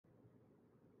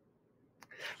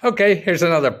Okay, here's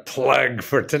another plug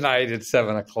for tonight at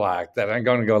 7 o'clock that I'm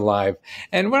going to go live.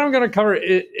 And what I'm going to cover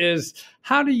is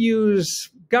how to use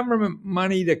government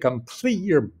money to complete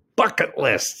your bucket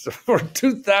list for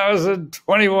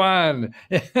 2021.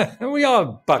 We all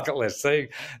have bucket lists,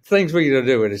 things we can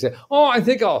do. And you say, oh, I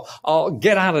think I'll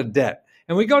get out of debt.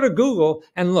 And we go to Google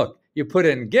and look, you put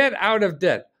in get out of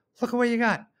debt. Look at what you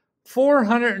got.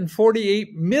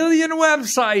 448 million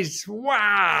websites.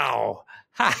 Wow.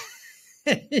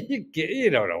 You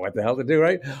don't know what the hell to do,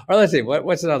 right? Or let's see,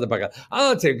 what's another bucket? Oh,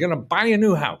 let's see, I'm going to buy a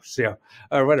new house,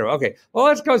 or whatever. Okay, well,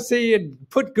 let's go see and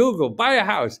put Google, buy a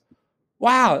house.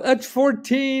 Wow, that's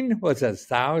 14, what's that,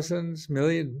 thousands,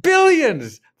 millions,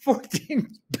 billions, 14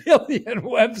 billion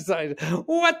websites.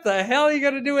 What the hell are you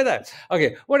going to do with that?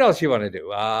 Okay, what else you want to do?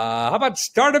 How about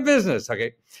start a business?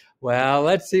 Okay, well,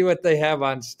 let's see what they have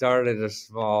on started a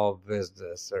small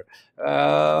business. Or,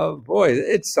 boy,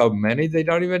 it's so many, they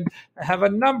don't even have a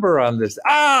number on this.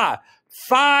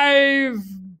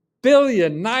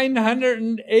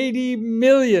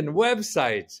 5,980,000,000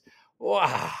 websites.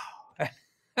 Wow.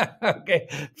 Okay,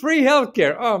 free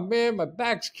healthcare. Oh man, my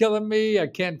back's killing me. I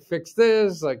can't fix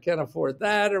this. I can't afford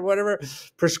that, or whatever.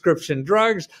 Prescription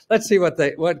drugs. Let's see what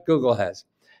Google has.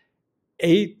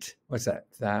 8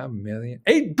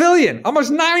 billion, almost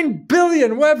 9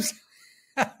 billion websites.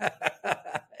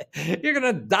 You're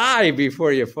gonna die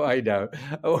before you find out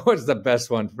what's the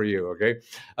best one for you.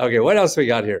 Okay. What else we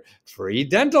got here? Free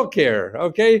dental care.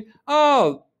 Okay.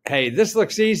 Oh, hey, this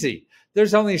looks easy.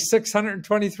 There's only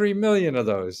 623 million of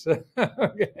those.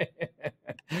 Okay.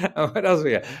 What else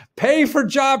we got? Pay for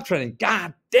job training.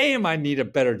 God damn, I need a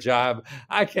better job.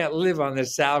 I can't live on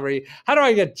this salary. How do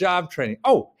I get job training?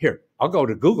 Oh, here, I'll go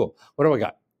to Google. What do I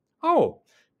got? Oh,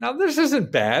 now this isn't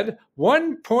bad.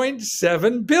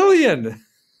 1.7 billion.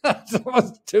 That's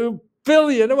almost 2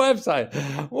 billion a website.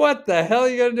 What the hell are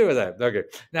you going to do with that? Okay.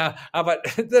 Now, how about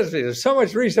this? There's so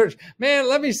much research. Man,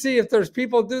 let me see if there's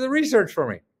people do the research for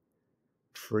me.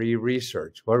 Free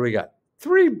research. What do we got?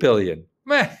 3 billion.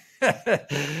 Man.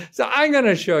 So I'm going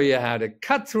to show you how to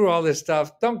cut through all this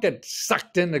stuff. Don't get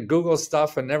sucked into Google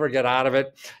stuff and never get out of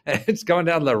it. It's going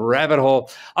down the rabbit hole.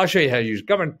 I'll show you how to use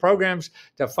government programs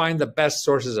to find the best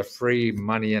sources of free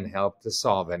money and help to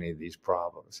solve any of these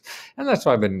problems. And that's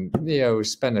why I've been,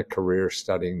 spend a career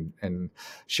studying and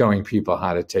showing people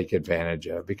how to take advantage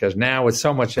of. Because now with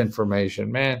so much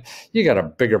information, man, you got a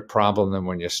bigger problem than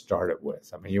when you started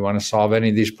with. I mean, you want to solve any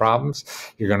of these problems,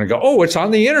 you're going to go, oh, it's on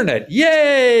the internet.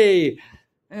 Yay!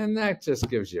 And that just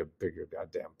gives you a bigger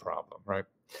goddamn problem, right?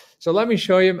 So let me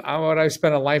show you what I've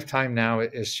spent a lifetime now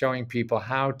is showing people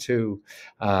how to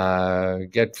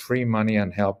get free money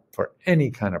and help for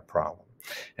any kind of problem.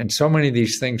 And so many of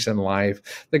these things in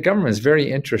life, the government is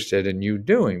very interested in you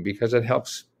doing because it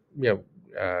helps,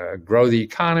 grow the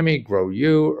economy, grow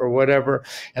you, or whatever.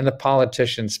 And the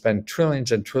politicians spend trillions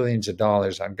and trillions of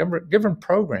dollars on government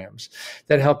programs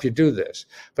that help you do this.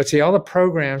 But see, all the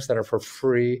programs that are for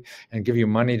free and give you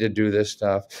money to do this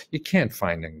stuff, you can't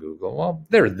find in Google. Well,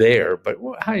 they're there, but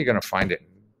how are you going to find it in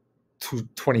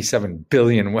 27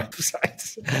 billion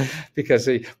websites? Because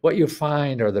what you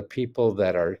find are the people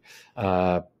that are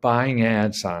buying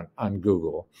ads on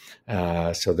Google.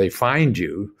 So they find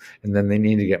you, and then they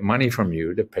need to get money from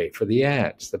you to pay for the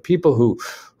ads. The people who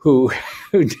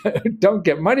don't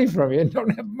get money from you and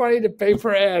don't have money to pay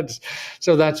for ads.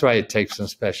 So that's why it takes some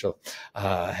special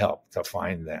help to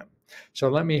find them. So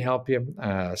let me help you.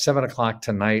 7 o'clock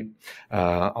tonight,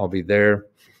 I'll be there.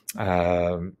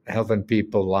 Helping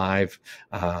people live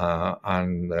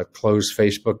on the closed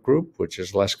Facebook group, which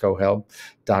is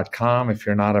leskohelp.com if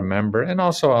you're not a member. And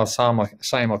also I'll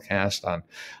simulcast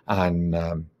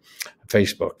on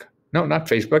Facebook. No, not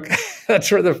Facebook. That's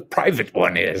where the private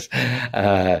one is.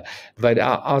 But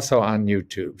also on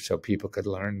YouTube, so people could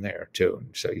learn there too.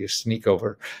 So you sneak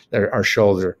over our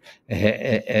shoulder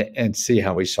and see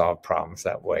how we solve problems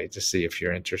that way, to see if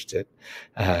you're interested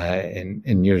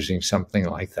in using something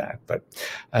like that. But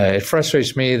it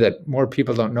frustrates me that more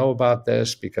people don't know about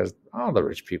this, because all the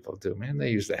rich people do, man.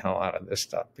 They use the hell out of this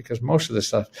stuff because most of this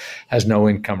stuff has no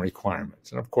income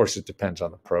requirements. And of course, it depends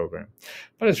on the program.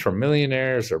 But it's for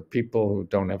millionaires or people who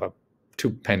don't have 2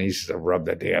 pennies to rub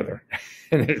together.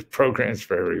 And there's programs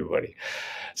for everybody.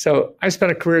 So I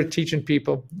spent a career teaching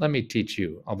people. Let me teach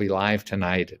you. I'll be live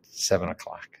tonight at 7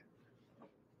 o'clock.